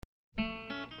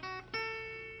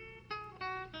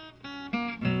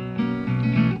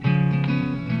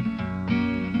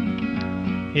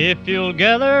If you'll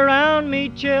gather round me,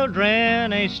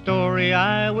 children, a story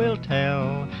I will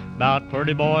tell about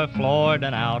pretty boy Floyd,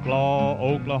 an outlaw.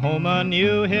 Oklahoma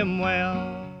knew him well.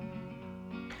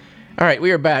 All right,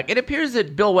 we are back. It appears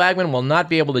that Bill Wagman will not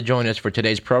be able to join us for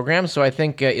today's program, so I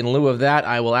think in lieu of that,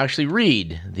 I will actually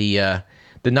read the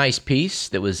nice piece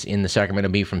that was in the Sacramento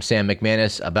Bee from Sam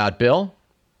McManus about Bill.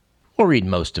 We'll read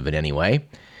most of it anyway.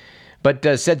 But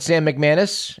said Sam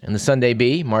McManus in the Sunday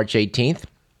Bee, March 18th,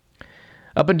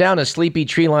 up and down a sleepy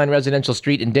tree-lined residential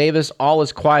street in Davis, all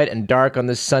is quiet and dark on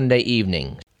this Sunday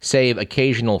evening, save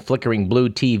occasional flickering blue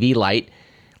TV light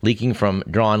leaking from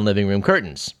drawn living room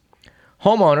curtains.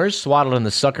 Homeowners, swaddled in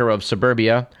the succor of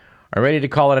suburbia, are ready to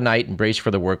call it a night and brace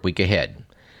for the work week ahead.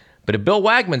 But at Bill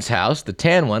Wagman's house, the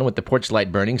tan one with the porch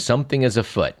light burning, something is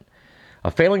afoot. A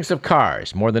phalanx of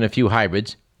cars, more than a few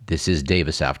hybrids, this is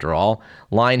Davis after all,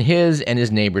 line his and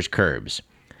his neighbor's curbs.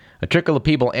 A trickle of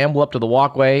people amble up to the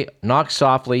walkway, knock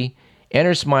softly,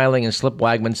 enter smiling, and slip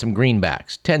Wagman some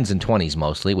greenbacks, 10s and 20s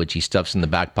mostly, which he stuffs in the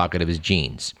back pocket of his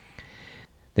jeans.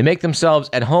 They make themselves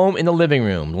at home in the living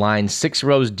room, lined 6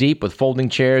 rows deep with folding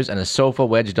chairs and a sofa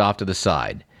wedged off to the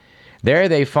side. There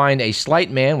they find a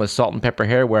slight man with salt and pepper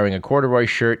hair wearing a corduroy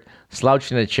shirt,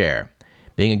 slouched in a chair.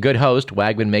 Being a good host,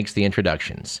 Wagman makes the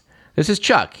introductions. "This is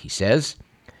Chuck," he says.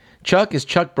 Chuck is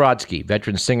Chuck Brodsky,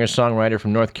 veteran singer-songwriter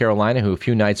from North Carolina who a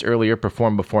few nights earlier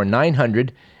performed before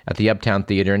 900 at the Uptown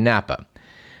Theater in Napa.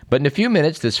 But in a few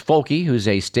minutes, this folkie, who's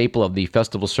a staple of the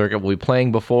festival circuit, will be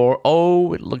playing before,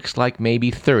 it looks like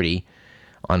maybe 30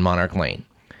 on Monarch Lane.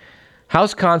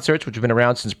 House concerts, which have been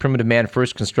around since Primitive Man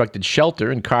first constructed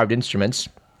shelter and carved instruments,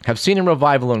 have seen a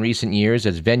revival in recent years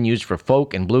as venues for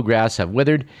folk and bluegrass have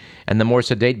withered and the more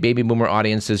sedate baby boomer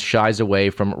audiences shies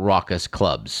away from raucous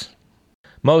clubs.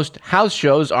 Most house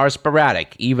shows are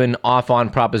sporadic, even off-on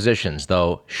propositions,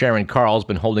 though Sharon Carl's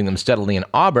been holding them steadily in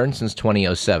Auburn since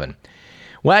 2007.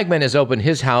 Wagman has opened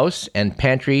his house and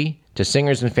pantry to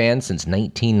singers and fans since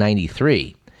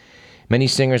 1993. Many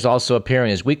singers also appear in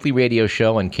his weekly radio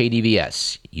show on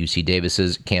KDVS, UC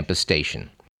Davis's campus station.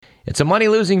 It's a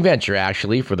money-losing venture,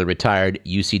 actually, for the retired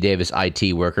UC Davis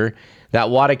IT worker.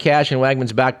 That wad of cash in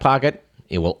Wagman's back pocket,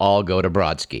 it will all go to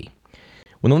Brodsky.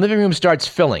 When the living room starts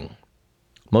filling,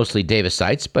 mostly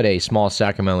Davisites, but a small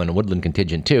Sacramento and Woodland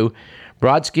contingent too,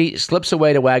 Brodsky slips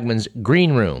away to Wagman's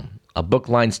green room, a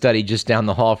book-lined study just down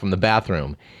the hall from the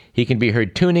bathroom. He can be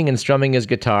heard tuning and strumming his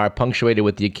guitar, punctuated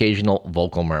with the occasional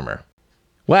vocal murmur.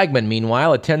 Wagman,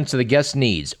 meanwhile, attends to the guests'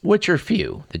 needs, which are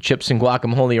few. The chips and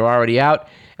guacamole are already out,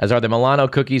 as are the Milano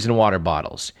cookies and water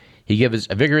bottles. He gives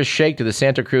a vigorous shake to the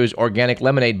Santa Cruz organic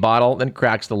lemonade bottle, then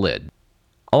cracks the lid.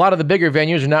 A lot of the bigger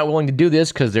venues are not willing to do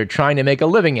this because they're trying to make a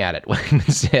living at it, Wagman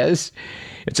says.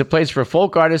 It's a place for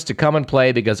folk artists to come and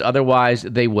play because otherwise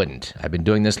they wouldn't. I've been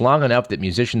doing this long enough that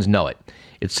musicians know it.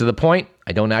 It's to the point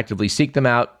I don't actively seek them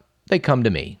out. They come to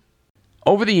me.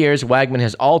 Over the years, Wagman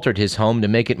has altered his home to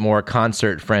make it more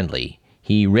concert-friendly.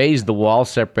 He raised the wall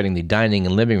separating the dining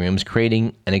and living rooms,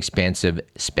 creating an expansive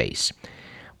space.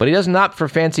 But he doesn't opt for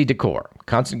fancy decor.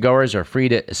 Concert-goers are free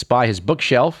to spy his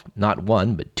bookshelf, not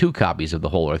 1, but 2 copies of the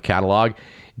Whole Earth catalog,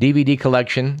 DVD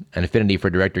collection, an affinity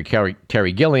for director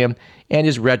Terry Gilliam, and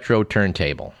his retro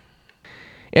turntable.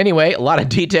 Anyway, a lot of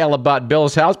detail about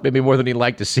Bill's house, maybe more than he'd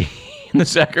like to see in the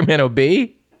Sacramento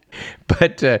Bee.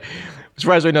 But as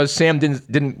far as I know, Sam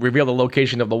didn't reveal the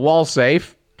location of the wall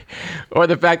safe, or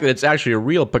the fact that it's actually a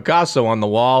real Picasso on the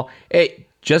wall. Hey,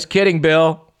 just kidding,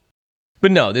 Bill.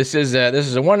 But no, this is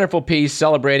a wonderful piece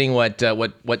celebrating what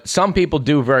some people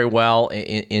do very well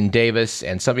in Davis,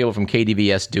 and some people from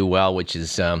KDVS do well, which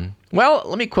is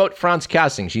let me quote Franz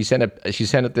Kassing. She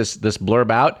sent this blurb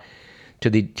out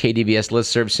to the KDVS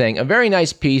listserv saying, "A very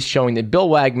nice piece showing that Bill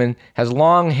Wagman has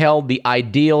long held the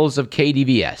ideals of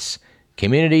KDVS: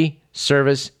 community,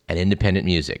 service, and independent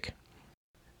music."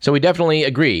 So we definitely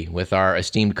agree with our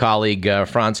esteemed colleague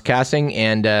Franz Kassing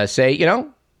and say,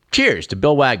 cheers to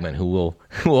Bill Wagman, who will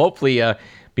hopefully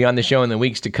be on the show in the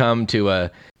weeks to come to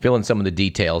fill in some of the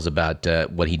details about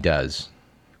what he does.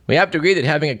 We have to agree that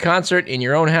having a concert in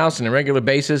your own house on a regular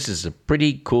basis is a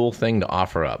pretty cool thing to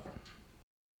offer up.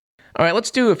 All right, let's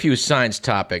do a few science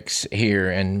topics here,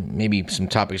 and maybe some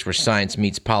topics where science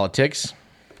meets politics.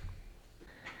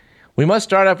 We must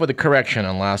start off with a correction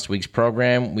on last week's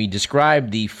program. We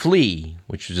described the flea,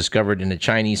 which was discovered in a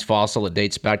Chinese fossil that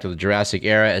dates back to the Jurassic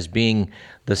era, as being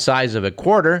the size of a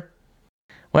quarter.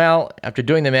 Well, after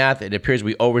doing the math, it appears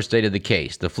we overstated the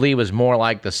case. The flea was more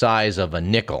like the size of a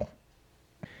nickel,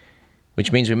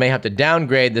 which means we may have to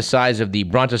downgrade the size of the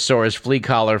Brontosaurus flea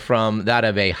collar from that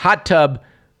of a hot tub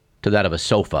to that of a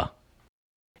sofa.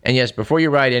 And yes, before you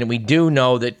write in, we do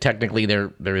know that technically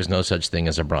there is no such thing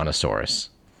as a brontosaurus.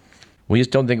 We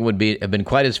just don't think it would have been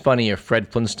quite as funny if Fred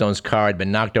Flintstone's car had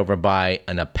been knocked over by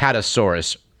an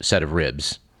Apatosaurus set of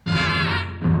ribs.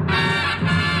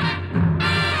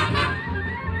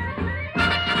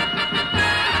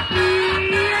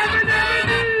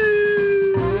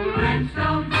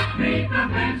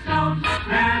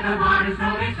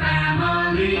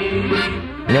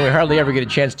 You know, we hardly ever get a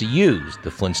chance to use the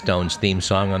Flintstones theme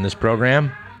song on this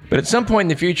program. But at some point in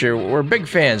the future, we're big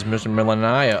fans, Mr. Millen and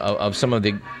I, of some of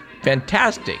the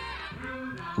fantastic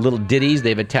little ditties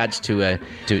they've attached to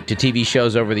TV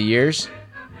shows over the years.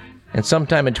 And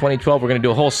sometime in 2012, we're going to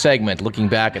do a whole segment looking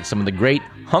back at some of the great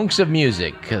hunks of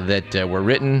music that were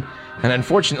written, and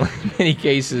unfortunately, in many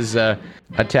cases,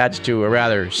 attached to a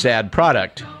rather sad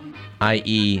product,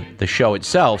 i.e. the show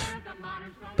itself.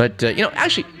 But,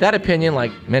 actually, that opinion,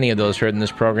 like many of those heard in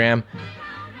this program,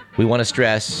 we want to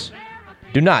stress,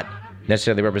 do not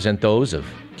necessarily represent those of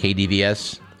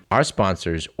KDVS, our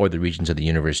sponsors, or the Regents of the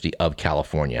University of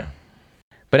California.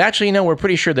 But actually, we're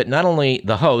pretty sure that not only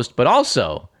the host, but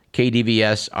also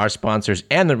KDVS, our sponsors,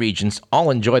 and the Regents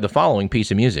all enjoy the following piece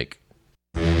of music.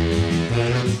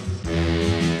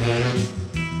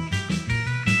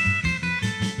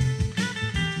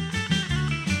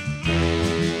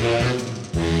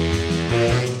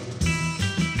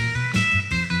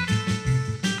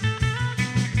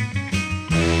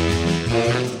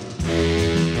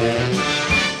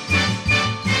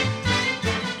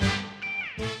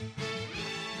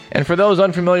 And for those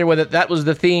unfamiliar with it, that was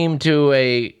the theme to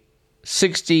a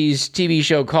 60s TV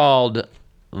show called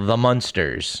The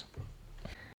Munsters.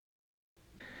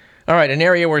 All right, an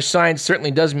area where science certainly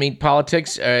does meet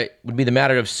politics would be the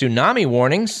matter of tsunami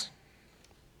warnings.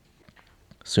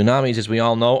 Tsunamis, as we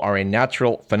all know, are a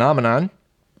natural phenomenon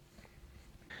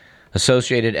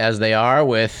associated as they are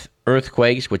with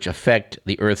earthquakes which affect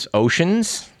the Earth's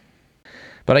oceans.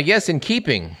 But I guess in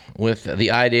keeping with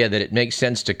the idea that it makes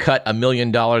sense to cut $1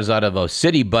 million out of a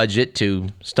city budget to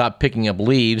stop picking up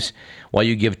leaves while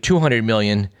you give $200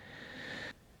 million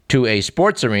to a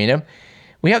sports arena,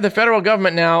 we have the federal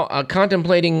government now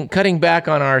contemplating cutting back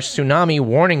on our tsunami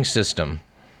warning system,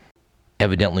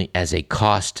 evidently as a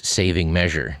cost-saving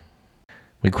measure.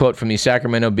 We quote from the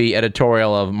Sacramento Bee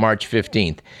editorial of March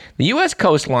 15th. The U.S.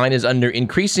 coastline is under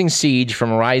increasing siege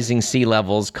from rising sea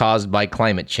levels caused by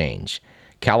climate change.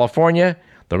 California,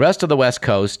 the rest of the West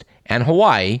Coast, and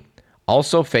Hawaii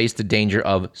also face the danger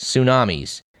of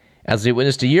tsunamis, as we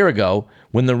witnessed a year ago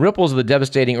when the ripples of the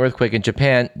devastating earthquake in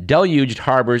Japan deluged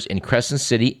harbors in Crescent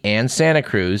City and Santa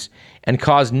Cruz and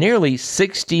caused nearly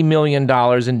 $60 million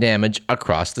in damage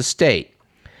across the state.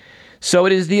 So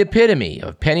it is the epitome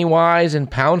of penny-wise and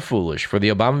pound-foolish for the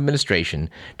Obama administration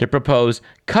to propose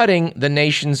cutting the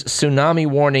nation's tsunami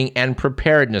warning and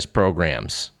preparedness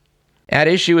programs. At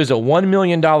issue is a $1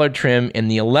 million trim in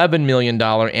the $11 million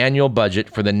annual budget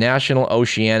for the National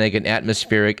Oceanic and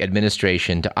Atmospheric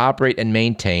Administration to operate and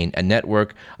maintain a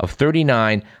network of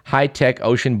 39 high-tech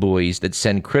ocean buoys that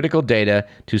send critical data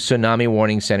to tsunami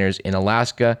warning centers in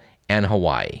Alaska and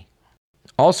Hawaii.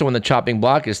 Also in the chopping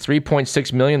block is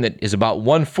 $3.6 million that is about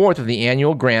one-fourth of the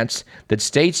annual grants that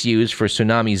states use for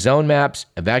tsunami zone maps,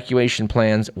 evacuation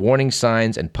plans, warning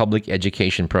signs, and public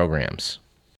education programs.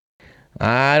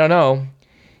 I don't know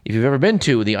if you've ever been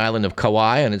to the island of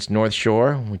Kauai on its north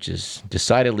shore, which is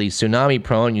decidedly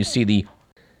tsunami-prone. You see the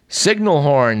signal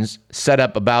horns set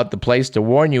up about the place to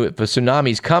warn you if a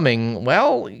tsunami's coming.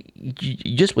 Well,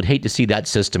 you just would hate to see that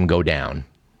system go down.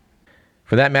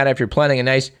 For that matter, if you're planning a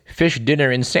nice fish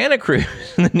dinner in Santa Cruz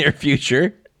in the near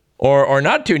future, or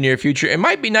not too near future, it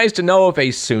might be nice to know if a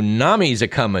tsunami's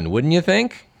a-coming, wouldn't you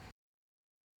think?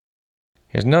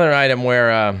 Here's another item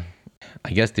where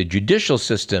I guess the judicial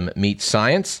system meets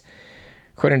science.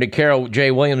 According to Carol J.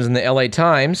 Williams in the LA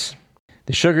Times,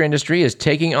 the sugar industry is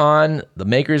taking on the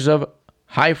makers of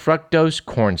high fructose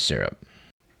corn syrup.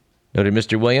 Noted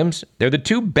Mr. Williams, they're the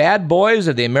two bad boys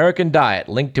of the American diet,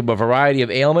 linked to a variety of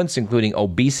ailments, including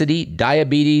obesity,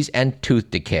 diabetes, and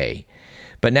tooth decay.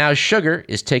 But now sugar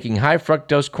is taking high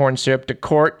fructose corn syrup to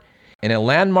court in a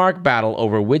landmark battle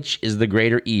over which is the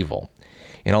greater evil.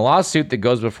 In a lawsuit that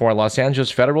goes before a Los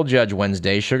Angeles federal judge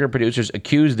Wednesday, sugar producers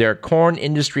accused their corn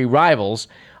industry rivals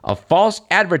of false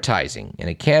advertising in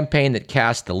a campaign that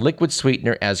cast the liquid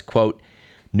sweetener as, quote,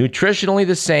 nutritionally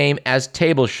the same as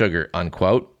table sugar,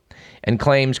 unquote, and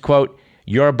claims, quote,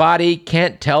 your body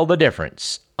can't tell the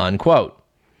difference, unquote.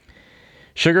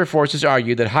 Sugar forces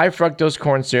argue that high fructose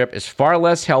corn syrup is far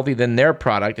less healthy than their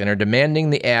product and are demanding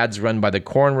the ads run by the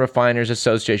Corn Refiners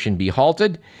Association be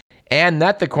halted and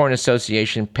that the Corn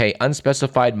Association pay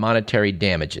unspecified monetary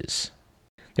damages.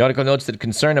 The article notes that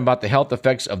concern about the health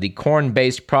effects of the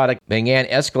corn-based product began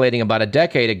escalating about a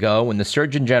decade ago when the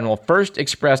Surgeon General first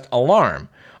expressed alarm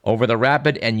over the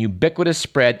rapid and ubiquitous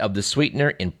spread of the sweetener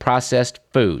in processed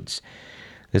foods.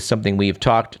 This is something we have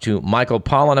talked to Michael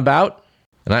Pollan about,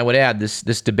 and I would add this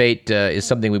debate is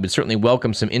something we would certainly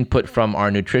welcome some input from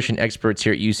our nutrition experts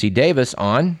here at UC Davis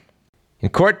on. In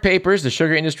court papers, the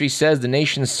sugar industry says the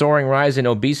nation's soaring rise in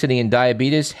obesity and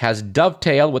diabetes has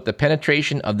dovetailed with the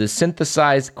penetration of the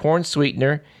synthesized corn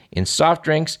sweetener in soft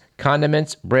drinks,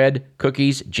 condiments, bread,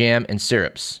 cookies, jam, and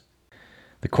syrups.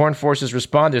 The corn forces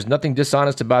respond there's nothing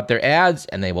dishonest about their ads,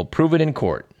 and they will prove it in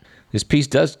court. This piece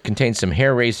does contain some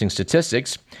hair-raising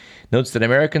statistics. Notes that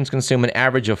Americans consume an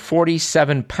average of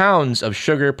 47 pounds of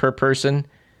sugar per person,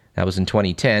 that was in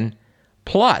 2010,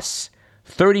 plus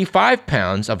 35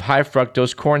 pounds of high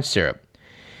fructose corn syrup,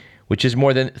 which is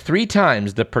more than 3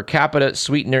 times the per capita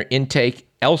sweetener intake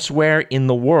elsewhere in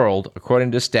the world,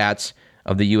 according to stats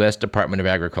of the U.S. Department of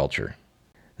Agriculture.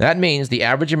 That means the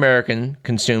average American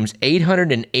consumes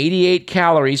 888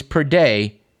 calories per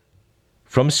day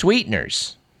from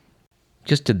sweeteners.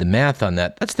 Just did the math on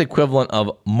that. That's the equivalent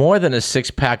of more than a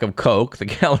 6-pack of Coke, the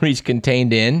calories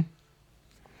contained in.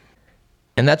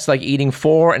 And that's like eating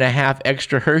 4.5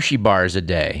 extra Hershey bars a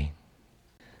day.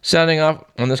 Sounding off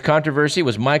on this controversy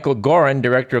was Michael Gorin,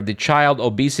 director of the Child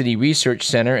Obesity Research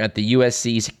Center at the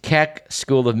USC's Keck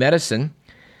School of Medicine,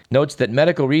 notes that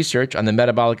medical research on the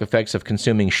metabolic effects of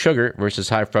consuming sugar versus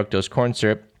high fructose corn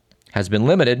syrup has been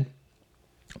limited,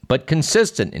 but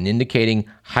consistent in indicating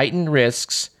heightened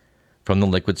risks from the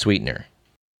liquid sweetener.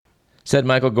 Said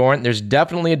Michael Gorin, there's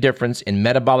definitely a difference in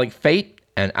metabolic fate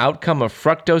and outcome of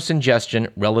fructose ingestion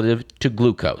relative to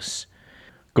glucose.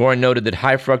 Gorin noted that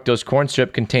high fructose corn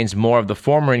syrup contains more of the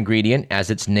former ingredient, as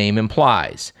its name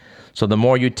implies. So the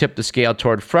more you tip the scale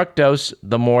toward fructose,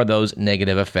 the more those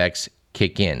negative effects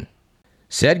kick in.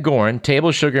 Said Gorin,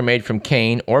 table sugar made from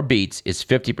cane or beets is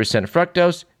 50%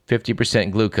 fructose,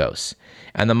 50% glucose,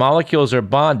 and the molecules are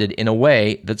bonded in a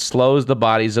way that slows the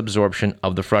body's absorption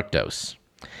of the fructose.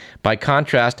 By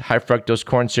contrast, high fructose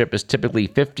corn syrup is typically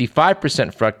 55%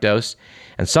 fructose,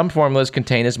 and some formulas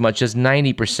contain as much as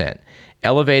 90%,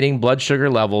 elevating blood sugar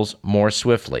levels more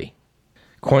swiftly.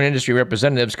 Corn industry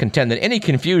representatives contend that any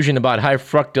confusion about high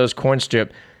fructose corn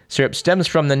syrup stems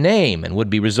from the name and would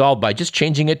be resolved by just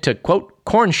changing it to, quote,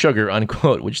 corn sugar,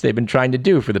 unquote, which they've been trying to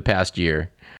do for the past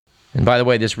year. And by the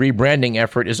way, this rebranding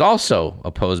effort is also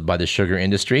opposed by the sugar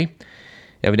industry.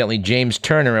 Evidently, James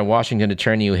Turner, a Washington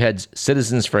attorney who heads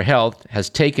Citizens for Health, has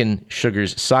taken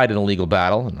sugar's side in a legal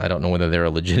battle. I don't know whether they're a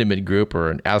legitimate group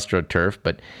or an AstroTurf,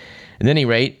 but at any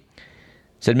rate,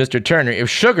 said Mr. Turner, if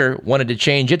sugar wanted to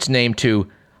change its name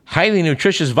to highly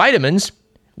nutritious vitamins,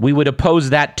 we would oppose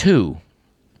that too.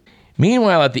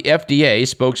 Meanwhile, at the FDA,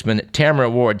 spokesman Tamara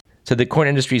Ward said the corn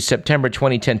industry's September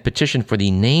 2010 petition for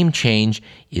the name change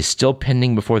is still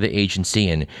pending before the agency,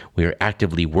 and we are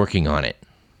actively working on it.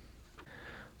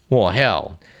 Well,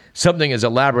 hell, something as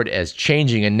elaborate as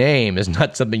changing a name is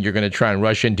not something you're going to try and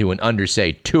rush into in under,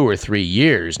 say, 2 or 3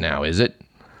 years now, is it?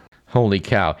 Holy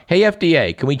cow. Hey,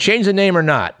 FDA, can we change the name or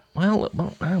not? Well,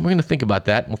 we're going to think about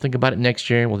that. We'll think about it next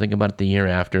year. We'll think about it the year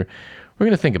after. We're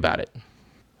going to think about it.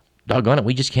 Doggone it,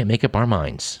 we just can't make up our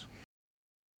minds.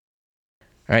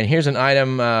 All right, here's an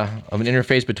item of an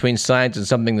interface between science and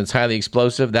something that's highly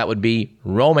explosive. That would be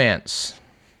romance.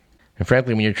 And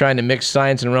frankly, when you're trying to mix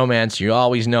science and romance, you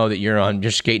always know that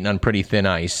you're skating on pretty thin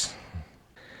ice.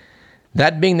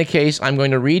 That being the case, I'm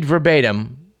going to read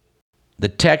verbatim the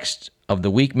text of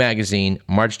the Week magazine,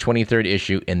 March 23rd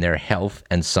issue, in their health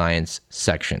and science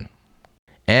section.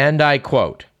 And I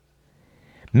quote,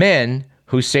 "Men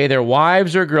who say their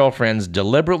wives or girlfriends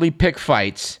deliberately pick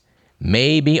fights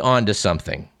may be onto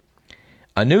something.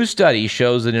 A new study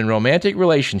shows that in romantic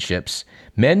relationships,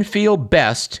 men feel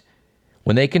best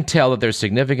when they can tell that their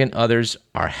significant others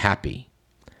are happy.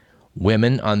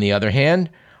 Women, on the other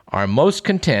hand, are most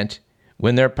content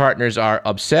when their partners are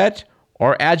upset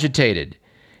or agitated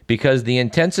because the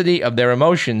intensity of their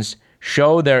emotions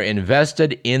show they're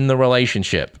invested in the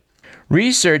relationship."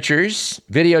 Researchers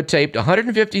videotaped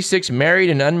 156 married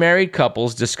and unmarried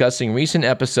couples discussing recent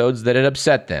episodes that had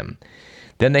upset them.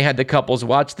 Then they had the couples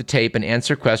watch the tape and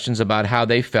answer questions about how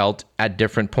they felt at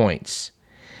different points.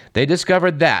 They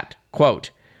discovered that,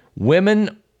 quote,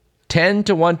 women tend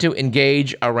to want to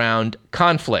engage around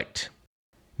conflict.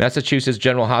 Massachusetts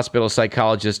General Hospital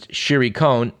psychologist Shiri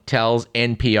Cohn tells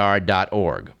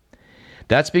NPR.org.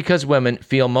 That's because women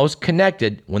feel most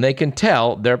connected when they can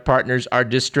tell their partners are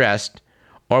distressed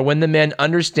or when the men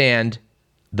understand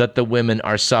that the women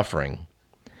are suffering.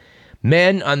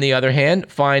 Men, on the other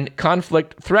hand, find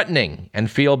conflict threatening and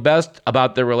feel best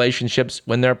about their relationships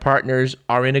when their partners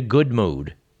are in a good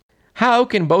mood. How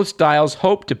can both styles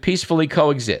hope to peacefully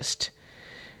coexist?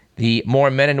 The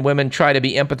more men and women try to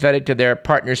be empathetic to their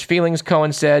partner's feelings,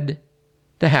 Cohen said,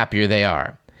 the happier they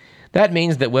are. That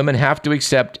means that women have to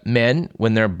accept men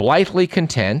when they're blithely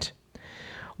content,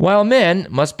 while men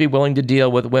must be willing to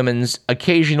deal with women's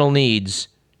occasional needs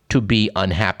to be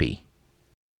unhappy.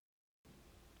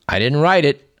 I didn't write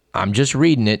it. I'm just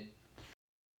reading it.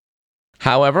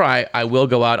 However, I will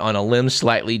go out on a limb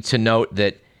slightly to note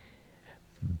that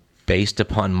based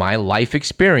upon my life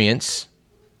experience,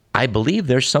 I believe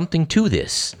there's something to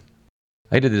this.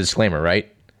 I did the disclaimer,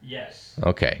 right? Yes.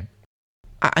 Okay.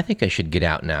 I think I should get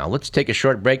out now. Let's take a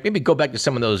short break. Maybe go back to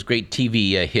some of those great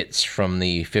TV hits from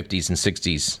the 50s and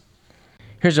 60s.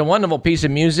 Here's a wonderful piece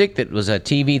of music that was a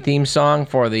TV theme song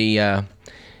for the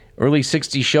early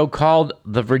 60s show called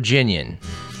The Virginian.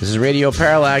 This is Radio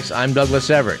Parallax. I'm Douglas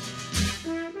Everett.